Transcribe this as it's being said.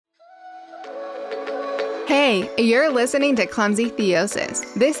Hey, you're listening to Clumsy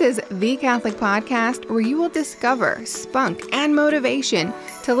Theosis. This is the Catholic podcast where you will discover spunk and motivation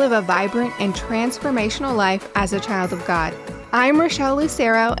to live a vibrant and transformational life as a child of God. I'm Rochelle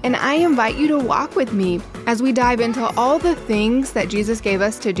Lucero, and I invite you to walk with me as we dive into all the things that Jesus gave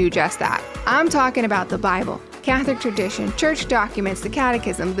us to do just that. I'm talking about the Bible, Catholic tradition, church documents, the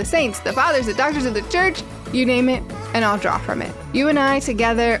catechism, the saints, the fathers, the doctors of the church, you name it, and I'll draw from it. You and I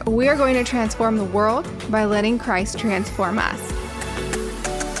together, we're going to transform the world by letting Christ transform us.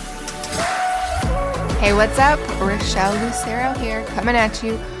 Hey, what's up? Rochelle Lucero here, coming at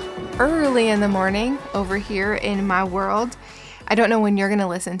you early in the morning over here in my world. I don't know when you're going to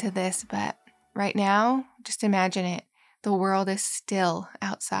listen to this, but right now, just imagine it. The world is still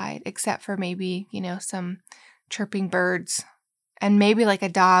outside, except for maybe, some chirping birds and maybe like a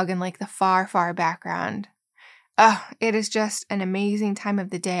dog in like the far, far background. Oh, it is just an amazing time of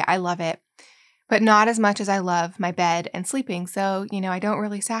the day. I love it, but not as much as I love my bed and sleeping. So, I don't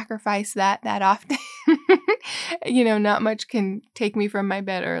really sacrifice that often. Not much can take me from my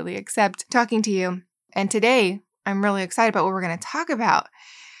bed early except talking to you. And today, I'm really excited about what we're going to talk about.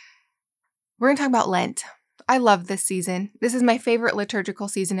 We're going to talk about Lent. I love this season. This is my favorite liturgical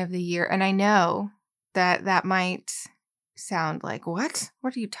season of the year. And I know that might sound like, what?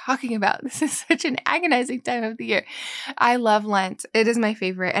 What are you talking about? This is such an agonizing time of the year. I love Lent. It is my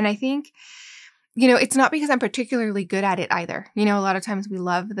favorite. And I think, it's not because I'm particularly good at it either. A lot of times we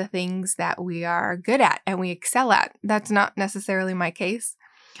love the things that we are good at and we excel at. That's not necessarily my case.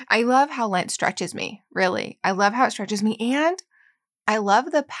 I love how Lent stretches me, really. I love how it stretches me. And I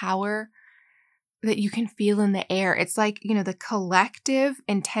love the power that you can feel in the air. It's like, the collective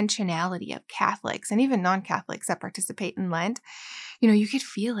intentionality of Catholics and even non-Catholics that participate in Lent. You could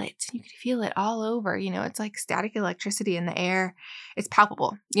feel it. You could feel it all over. It's like static electricity in the air. It's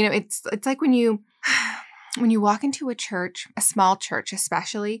palpable. It's like when you walk into a church, a small church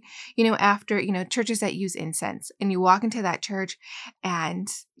especially, after, churches that use incense, and you walk into that church and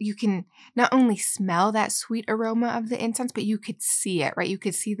you can not only smell that sweet aroma of the incense, but you could see it, right? You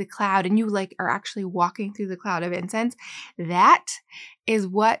could see the cloud and you are actually walking through the cloud of incense. That is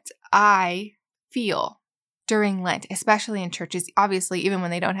what I feel during Lent, especially in churches, obviously, even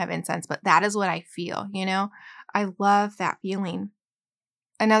when they don't have incense, but that is what I feel, I love that feeling.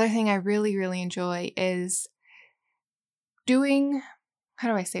 Another thing I really, really enjoy is doing, how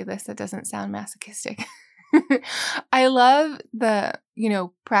do I say this that doesn't sound masochistic? I love the,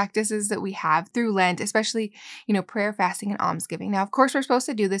 practices that we have through Lent, especially, prayer, fasting, and almsgiving. Now, of course, we're supposed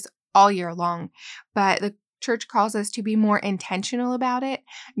to do this all year long, but the church calls us to be more intentional about it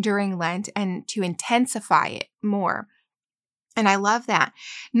during Lent and to intensify it more. And I love that,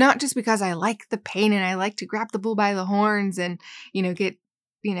 not just because I like the pain and I like to grab the bull by the horns and, get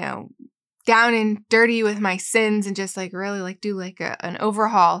down and dirty with my sins and just really do an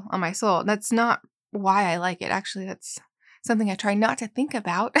overhaul on my soul. That's not why I like it. Actually, that's something I try not to think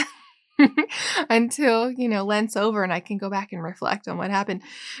about until, Lent's over and I can go back and reflect on what happened.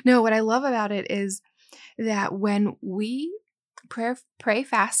 No, what I love about it is that when we pray,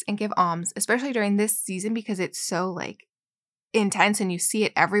 fast, and give alms, especially during this season, because it's so intense and you see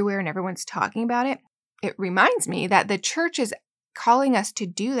it everywhere and everyone's talking about it, it reminds me that the church is calling us to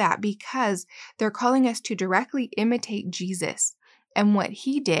do that because they're calling us to directly imitate Jesus and what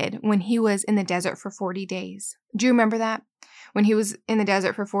he did when he was in the desert for 40 days. Do you remember that? When he was in the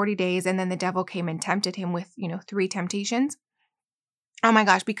desert for 40 days and then the devil came and tempted him with, 3 temptations. Oh my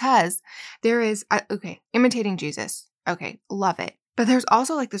gosh, because there is, imitating Jesus. Okay, love it. But there's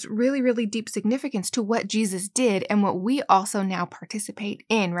also this really, really deep significance to what Jesus did and what we also now participate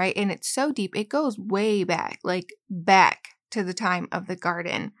in, right? And it's so deep, it goes way back, back to the time of the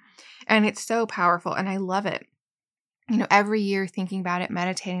garden. And it's so powerful and I love it. Every year thinking about it,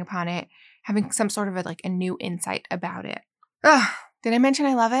 meditating upon it, having some sort of a new insight about it. Oh, did I mention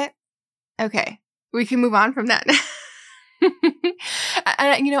I love it? Okay, we can move on from that.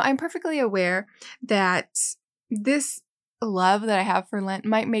 And, I'm perfectly aware that this love that I have for Lent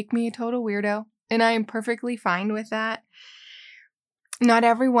might make me a total weirdo, and I am perfectly fine with that. Not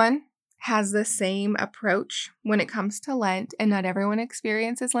everyone has the same approach when it comes to Lent, and not everyone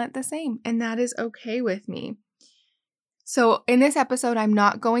experiences Lent the same, and that is okay with me. So in this episode, I'm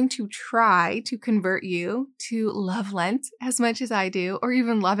not going to try to convert you to love Lent as much as I do, or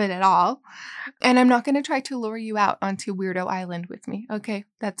even love it at all. And I'm not going to try to lure you out onto Weirdo Island with me. Okay,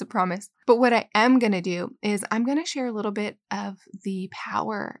 that's a promise. But what I am going to do is I'm going to share a little bit of the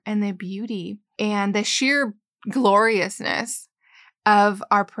power and the beauty and the sheer gloriousness of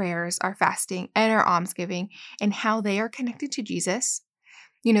our prayers, our fasting, and our almsgiving, and how they are connected to Jesus,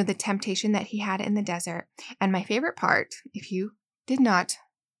 the temptation that he had in the desert. And my favorite part, if you did not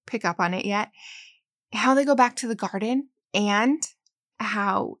pick up on it yet, how they go back to the garden and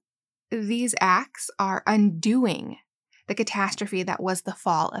how these acts are undoing the catastrophe that was the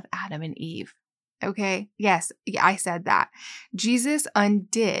fall of Adam and Eve. Okay? Yes, I said that. Jesus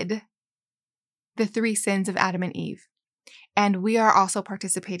undid the 3 sins of Adam and Eve. And we are also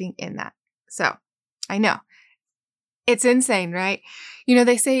participating in that. So, I know. It's insane, right?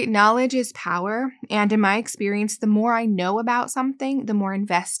 They say knowledge is power. And in my experience, the more I know about something, the more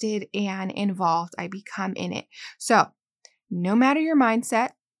invested and involved I become in it. So, no matter your mindset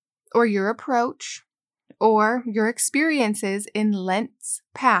or your approach or your experiences in Lent's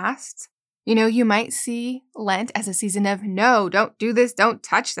past, you might see Lent as a season of, no, don't do this, don't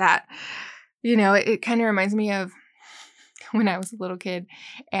touch that. It kind of reminds me of when I was a little kid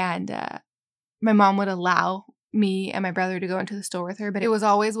and my mom would allow me and my brother to go into the store with her, but it was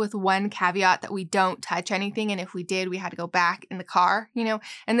always with one caveat that we don't touch anything. And if we did, we had to go back in the car,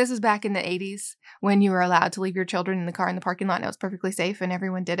 and this was back in the 80s when you were allowed to leave your children in the car in the parking lot and it was perfectly safe and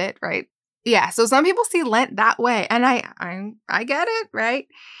everyone did it, right? Yeah, so some people see Lent that way, and I get it, right?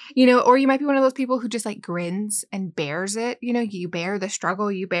 Or you might be one of those people who just like grins and bears it. You bear the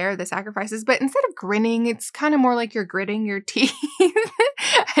struggle, you bear the sacrifices, but instead of grinning, it's kind of more like you're gritting your teeth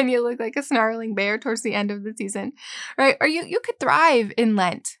and you look like a snarling bear towards the end of the season, right? Or you could thrive in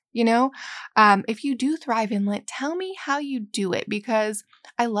Lent, if you do thrive in Lent, tell me how you do it because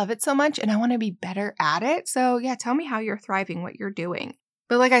I love it so much and I want to be better at it. So yeah, tell me how you're thriving, what you're doing.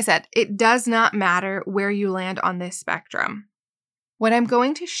 But like I said, it does not matter where you land on this spectrum. What I'm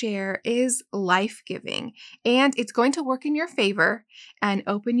going to share is life-giving, and it's going to work in your favor and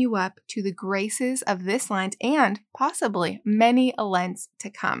open you up to the graces of this Lent and possibly many Lents to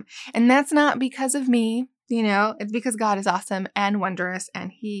come. And that's not because of me, it's because God is awesome and wondrous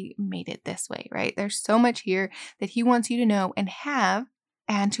and He made it this way, right? There's so much here that He wants you to know and have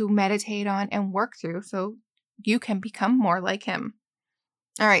and to meditate on and work through so you can become more like Him.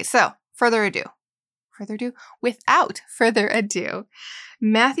 All right, so without further ado,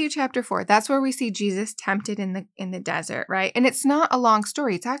 Matthew chapter 4, that's where we see Jesus tempted in the desert, right? And it's not a long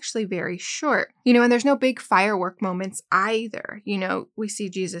story. It's actually very short, and there's no big firework moments either. We see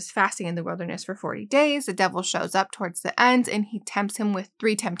Jesus fasting in the wilderness for 40 days. The devil shows up towards the end and he tempts him with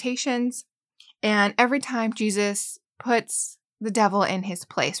 3 temptations. And every time Jesus puts the devil in his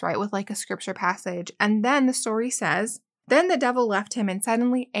place, right, with like a scripture passage. And then the story says, then the devil left him and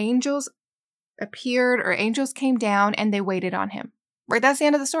suddenly angels appeared or angels came down and they waited on him. Right? That's the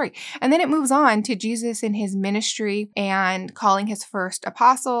end of the story. And then it moves on to Jesus in his ministry and calling his first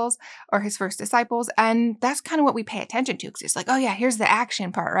apostles or his first disciples. And that's kind of what we pay attention to because it's like, oh yeah, here's the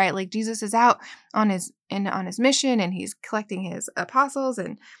action part, right? Like Jesus is out on his mission and he's collecting his apostles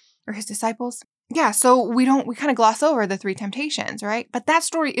or his disciples. Yeah, so we kind of gloss over the 3 temptations, right? But that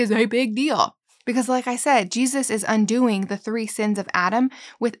story is a big deal. Because like I said, Jesus is undoing the 3 sins of Adam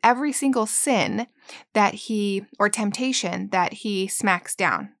with every single sin or temptation that he smacks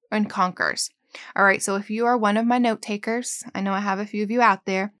down and conquers. All right, so if you are one of my note takers, I know I have a few of you out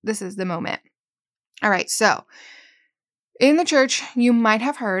there, this is the moment. All right, so in the church, you might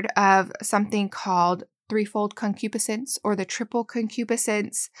have heard of something called threefold concupiscence or the triple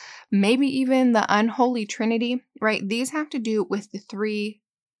concupiscence, maybe even the unholy trinity, right? These have to do with the 3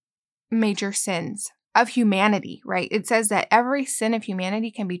 major sins of humanity, right? It says that every sin of humanity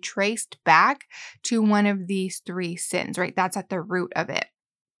can be traced back to one of these 3 sins, right? That's at the root of it.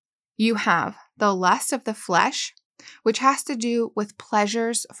 You have the lust of the flesh, which has to do with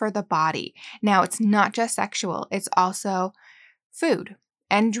pleasures for the body. Now, it's not just sexual, it's also food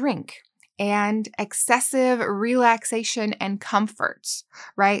and drink and excessive relaxation and comforts,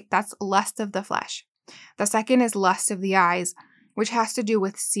 right? That's lust of the flesh. The second is lust of the eyes, which has to do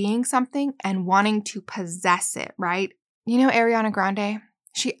with seeing something and wanting to possess it, right? Ariana Grande,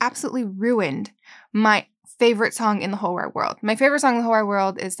 she absolutely ruined my favorite song in the whole wide world. My favorite song in the whole wide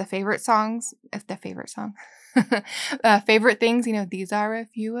world is Favorite Things, these are a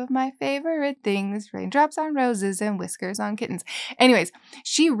few of my favorite things, raindrops on roses and whiskers on kittens. Anyways,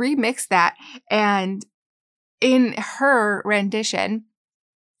 she remixed that, and in her rendition,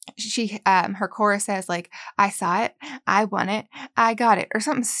 she her chorus says like, I saw it, I want it, I got it, or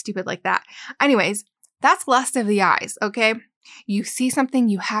something stupid like that. Anyways, that's lust of the eyes, okay? You see something,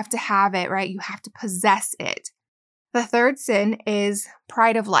 you have to have it, right? You have to possess it. The third sin is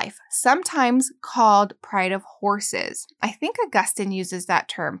pride of life, sometimes called pride of horses. I think Augustine uses that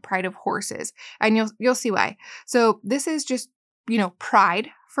term, pride of horses, and you'll see why. So this is just, pride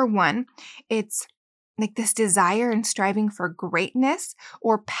for one. It's like this desire and striving for greatness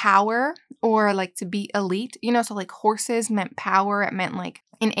or power or like to be elite, so like horses meant power. It meant like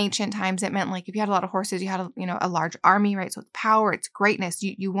in ancient times, it meant like if you had a lot of horses, you had a large army, right? So it's power, it's greatness.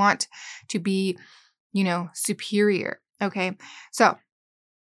 You want to be, superior. Okay. So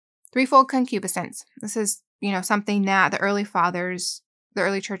threefold concupiscence. This is, something that the early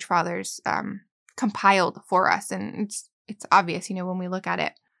church fathers compiled for us. And it's obvious, when we look at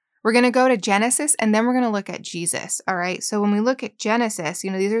it. We're going to go to Genesis and then we're going to look at Jesus. All right. So when we look at Genesis,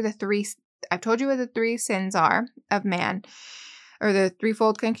 these are the three, I've told you what the three sins are of man, or the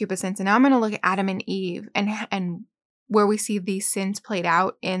threefold concupiscence. And now I'm going to look at Adam and Eve and where we see these sins played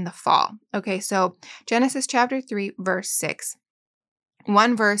out in the fall. Okay. So Genesis chapter 3, verse 6.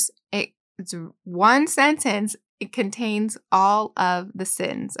 One verse, it's one sentence. It contains all of the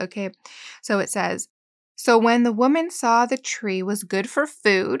sins. Okay. So it says, so when the woman saw the tree was good for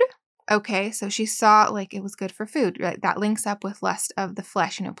food, okay, so she saw like it was good for food, right? That links up with lust of the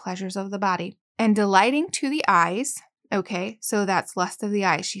flesh, pleasures of the body, and delighting to the eyes, okay, so that's lust of the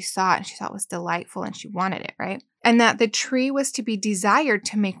eyes. She saw it and she thought it was delightful and she wanted it, right? And that the tree was to be desired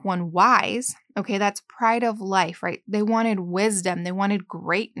to make one wise, okay, that's pride of life, right? They wanted wisdom, they wanted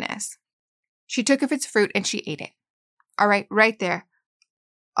greatness. She took of its fruit and she ate it. All right, right there.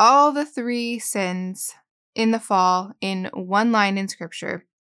 All the three sins in the fall in one line in scripture.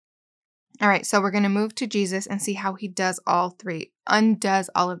 All right, so we're going to move to Jesus and see how he does all three, undoes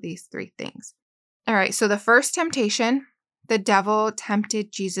all of these three things. All right, so the first temptation, the devil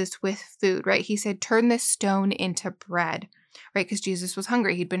tempted Jesus with food, right? He said, turn this stone into bread, right? Because Jesus was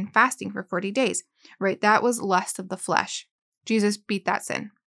hungry. He'd been fasting for 40 days, right? That was lust of the flesh. Jesus beat that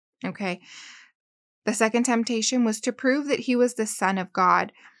sin, okay? The second temptation was to prove that he was the Son of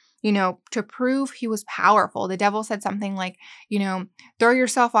God. To prove he was powerful. The devil said something like, throw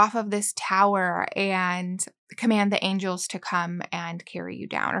yourself off of this tower and command the angels to come and carry you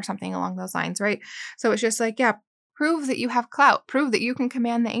down or something along those lines, right? So it's just like, yeah, prove that you have clout, prove that you can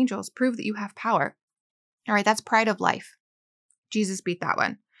command the angels, prove that you have power. All right, that's pride of life. Jesus beat that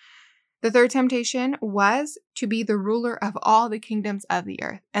one. The third temptation was to be the ruler of all the kingdoms of the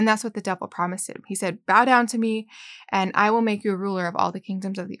earth. And that's what the devil promised him. He said, bow down to me and I will make you a ruler of all the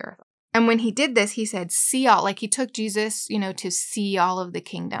kingdoms of the earth. And when he did this, he said, see all, like he took Jesus, to see all of the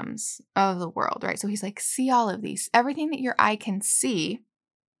kingdoms of the world, right? So he's like, see all of these, everything that your eye can see,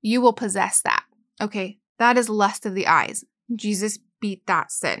 you will possess that. Okay. That is lust of the eyes. Jesus beat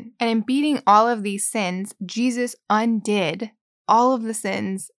that sin. And in beating all of these sins, Jesus undid all of the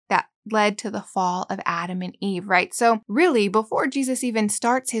sins that led to the fall of Adam and Eve, right? So really, before Jesus even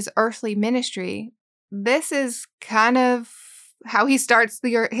starts his earthly ministry, this is kind of how he starts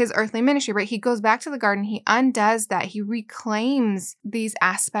his earthly ministry, right? He goes back to the garden, he undoes that, he reclaims these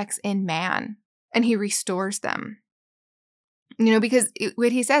aspects in man, and he restores them. Because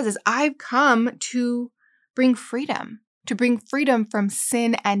what he says is, I've come to bring freedom from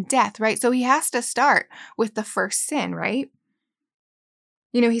sin and death, right? So he has to start with the first sin, right?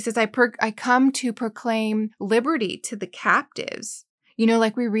 He says, I come to proclaim liberty to the captives,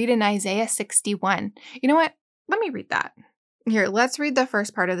 like we read in Isaiah 61. You know what? Let me read that. Here, let's read the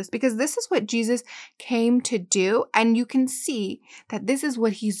first part of this because this is what Jesus came to do. And you can see that this is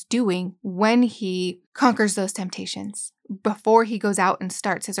what he's doing when he conquers those temptations before he goes out and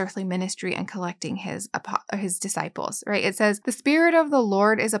starts his earthly ministry and collecting his disciples, right? It says, the Spirit of the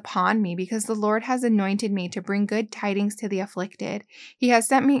Lord is upon me because the Lord has anointed me to bring good tidings to the afflicted. He has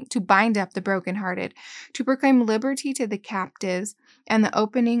sent me to bind up the brokenhearted, to proclaim liberty to the captives and the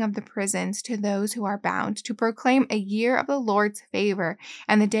opening of the prisons to those who are bound, to proclaim a year of the Lord's favor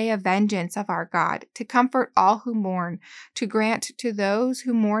and the day of vengeance of our God, to comfort all who mourn, to grant to those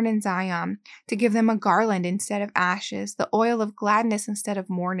who mourn in Zion, to give them a garland instead of ashes, the oil of gladness instead of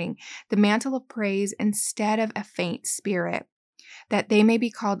mourning, the mantle of praise instead of a faint spirit, that they may be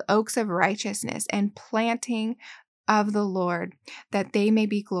called oaks of righteousness and planting of the Lord, that they may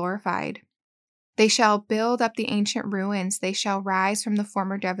be glorified. They shall build up the ancient ruins. They shall rise from the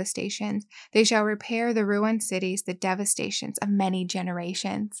former devastations. They shall repair the ruined cities, the devastations of many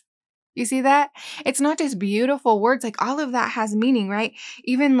generations. You see that? It's not just beautiful words, like all of that has meaning, right?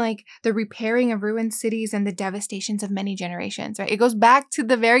 Even like the repairing of ruined cities and the devastations of many generations, right? It goes back to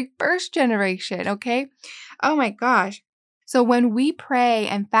the very first generation, okay? Oh my gosh. So when we pray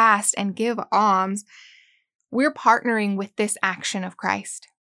and fast and give alms, we're partnering with this action of Christ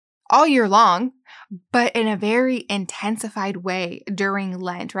all year long, but in a very intensified way during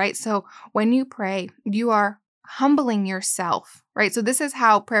Lent, right? So when you pray, you are humbling yourself, right? So this is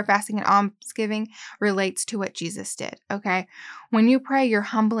how prayer, fasting, and almsgiving relates to what Jesus did, okay? When you pray, you're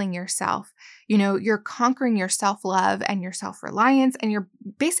humbling yourself. You're conquering your self-love and your self-reliance and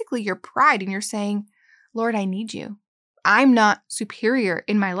basically your pride, and you're saying, Lord, I need you. I'm not superior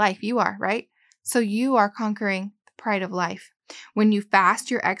in my life. You are, right? So you are conquering the pride of life. When you fast,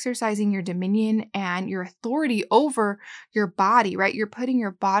 you're exercising your dominion and your authority over your body, right? You're putting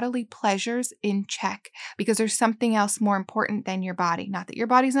your bodily pleasures in check because there's something else more important than your body. Not that your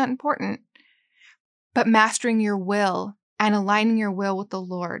body's not important, but mastering your will and aligning your will with the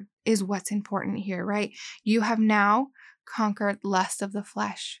Lord is what's important here, right? You have now conquered lust of the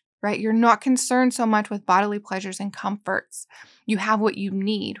flesh, right? You're not concerned so much with bodily pleasures and comforts. You have what you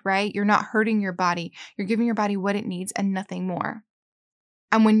need, right? You're not hurting your body. You're giving your body what it needs and nothing more.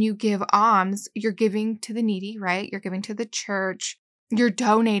 And when you give alms, you're giving to the needy, right? You're giving to the church. You're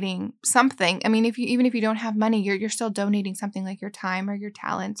donating something. I mean, even if you don't have money, you're still donating something like your time or your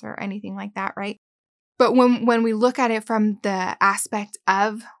talents or anything like that, right? But when we look at it from the aspect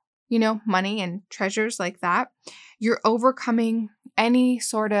of, money and treasures like that, you're overcoming any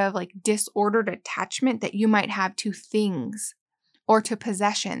sort of like disordered attachment that you might have to things or to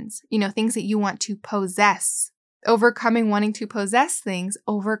possessions, things that you want to possess. Overcoming wanting to possess things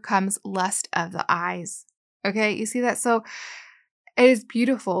overcomes lust of the eyes. Okay, you see that? So it is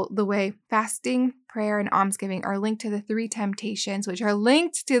beautiful the way fasting, prayer, and almsgiving are linked to the 3 temptations, which are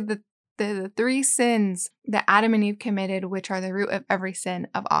linked to the 3 sins that Adam and Eve committed, which are the root of every sin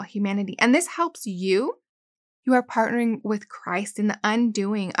of all humanity. And this helps you. You are partnering with Christ in the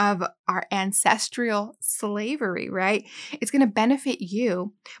undoing of our ancestral slavery, right? It's going to benefit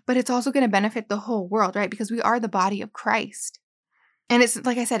you, but it's also going to benefit the whole world, right? Because we are the body of Christ. And it's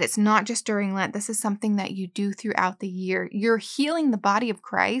like I said, it's not just during Lent. This is something that you do throughout the year. You're healing the body of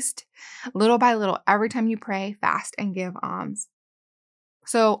Christ little by little every time you pray, fast, and give alms.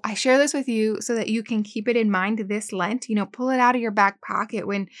 So I share this with you so that you can keep it in mind this Lent. Pull it out of your back pocket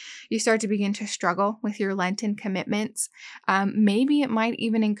when you start to begin to struggle with your Lenten commitments. Maybe it might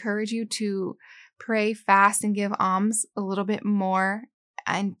even encourage you to pray, fast, and give alms a little bit more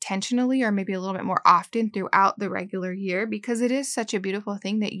intentionally, or maybe a little bit more often throughout the regular year, because it is such a beautiful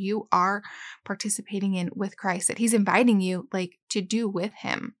thing that you are participating in with Christ, that He's inviting you to do with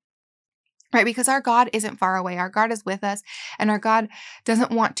Him. Right? Because our God isn't far away. Our God is with us, and our God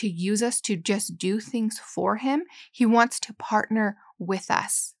doesn't want to use us to just do things for Him. He wants to partner with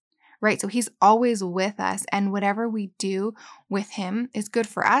us, right? So He's always with us, and whatever we do with Him is good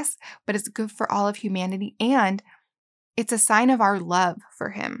for us, but it's good for all of humanity, and it's a sign of our love for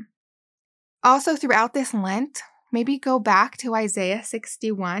Him. Also, throughout this Lent, maybe go back to Isaiah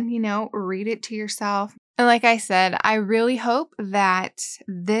 61, read it to yourself. And like I said, I really hope that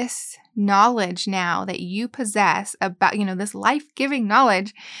this knowledge now that you possess about, this life-giving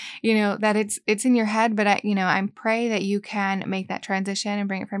knowledge, that it's in your head, but I pray that you can make that transition and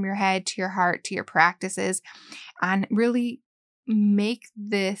bring it from your head to your heart, to your practices, and really make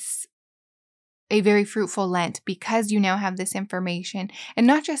this a very fruitful Lent, because you now have this information, and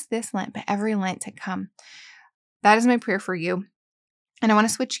not just this Lent, but every Lent to come. That is my prayer for you. And I want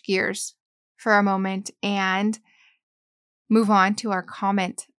to switch gears for a moment and move on to our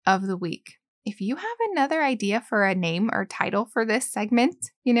comment of the week. If you have another idea for a name or title for this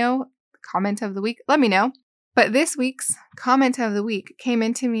segment, comment of the week, let me know. But this week's comment of the week came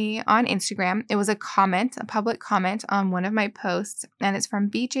into me on Instagram. It was a public comment on one of my posts, and it's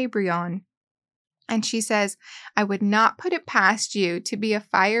from BJ Brion. And she says, I would not put it past you to be a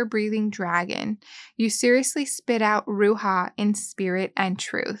fire-breathing dragon. You seriously spit out Ruha in spirit and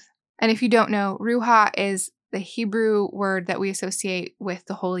truth. And if you don't know, Ruha is the Hebrew word that we associate with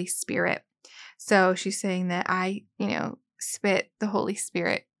the Holy Spirit. So she's saying that I, spit the Holy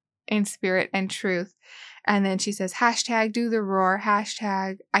Spirit in spirit and truth. And then she says, #do the roar,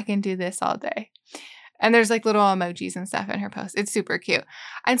 #I can do this all day. And there's little emojis and stuff in her post. It's super cute.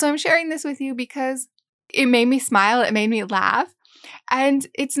 And so I'm sharing this with you because it made me smile. It made me laugh. And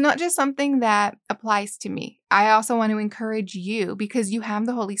it's not just something that applies to me. I also want to encourage you, because you have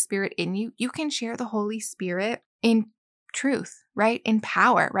the Holy Spirit in you. You can share the Holy Spirit in truth, right? In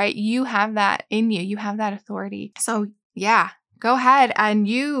power, right? You have that in you. You have that authority. So yeah, go ahead and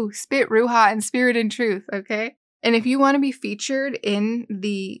you spit Ruha and spirit and truth, okay? And if you want to be featured in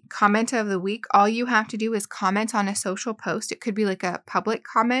the comment of the week, all you have to do is comment on a social post. It could be a public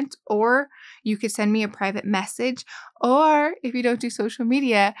comment, or you could send me a private message. Or if you don't do social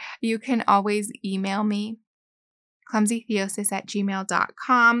media, you can always email me,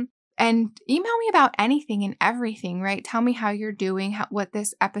 clumsytheosis@gmail.com, and email me about anything and everything, right? Tell me how you're doing, what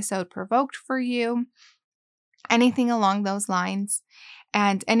this episode provoked for you. anything along those lines,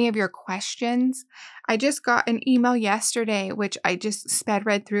 and any of your questions. I just got an email yesterday, which I just sped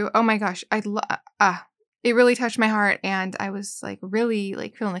read through. Oh my gosh, it really touched my heart, and I was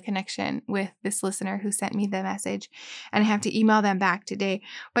really feeling the connection with this listener who sent me the message, and I have to email them back today.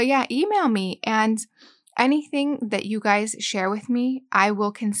 But yeah, email me, and anything that you guys share with me, I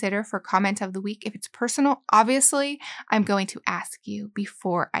will consider for comment of the week. If it's personal, obviously, I'm going to ask you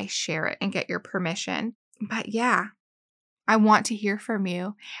before I share it and get your permission. But yeah, I want to hear from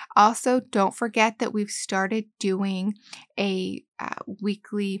you. Also, don't forget that we've started doing a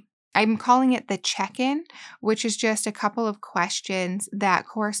weekly, I'm calling it the check-in, which is just a couple of questions that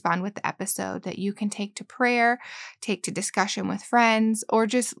correspond with the episode that you can take to prayer, take to discussion with friends, or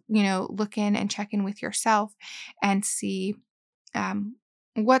just, look in and check in with yourself and see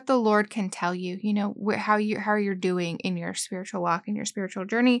what the Lord can tell you, how you're doing in your spiritual walk and your spiritual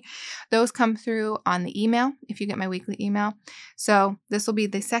journey. Those come through on the email if you get my weekly email. So this will be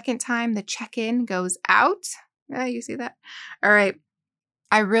the second time the check-in goes out. You see that? All right.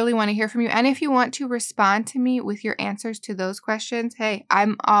 I really want to hear from you. And if you want to respond to me with your answers to those questions, hey,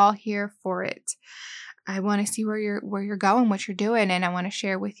 I'm all here for it. I want to see where you're going, what you're doing, and I want to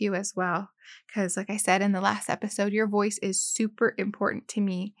share with you as well. Because like I said in the last episode, your voice is super important to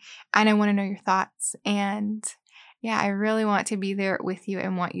me, and I want to know your thoughts. And yeah, I really want to be there with you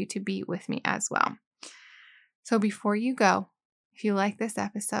and want you to be with me as well. So before you go, if you like this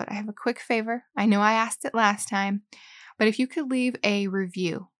episode, I have a quick favor. I know I asked it last time, but if you could leave a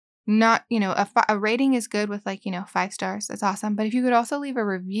review, not, a rating is good with 5 stars. That's awesome. But if you could also leave a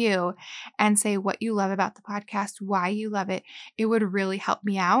review and say what you love about the podcast, why you love it, it would really help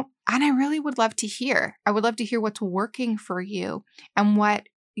me out. And I really would love to hear. I would love to hear what's working for you and what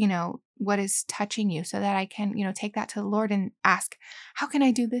is touching you so that I can, take that to the Lord and ask, how can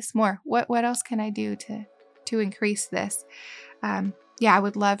I do this more? What else can I do to increase this? I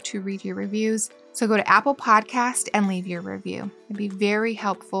would love to read your reviews. So go to Apple Podcast and leave your review. It'd be very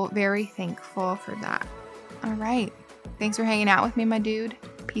helpful, very thankful for that. All right. Thanks for hanging out with me, my dude.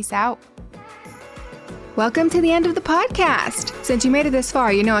 Peace out. Welcome to the end of the podcast. Since you made it this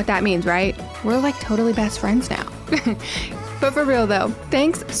far, you know what that means, right? We're totally best friends now. But for real though,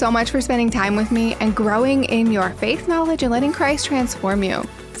 thanks so much for spending time with me and growing in your faith knowledge and letting Christ transform you.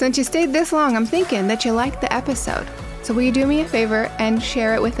 Since you stayed this long, I'm thinking that you liked the episode. So will you do me a favor and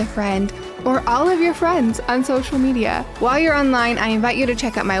share it with a friend or all of your friends on social media? While you're online, I invite you to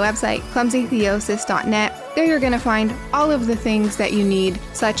check out my website, clumsytheosis.net. There you're going to find all of the things that you need,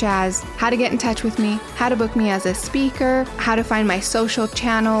 such as how to get in touch with me, how to book me as a speaker, how to find my social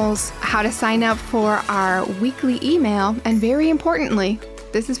channels, how to sign up for our weekly email, and very importantly,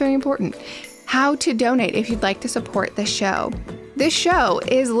 this is very important, how to donate if you'd like to support the show. This show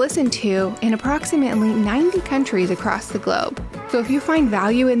is listened to in approximately 90 countries across the globe. So if you find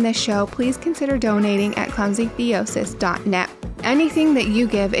value in this show, please consider donating at clumsytheosis.net. Anything that you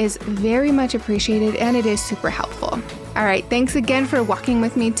give is very much appreciated and it is super helpful. All right, thanks again for walking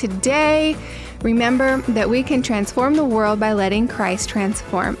with me today. Remember that we can transform the world by letting Christ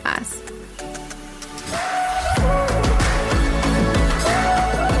transform us.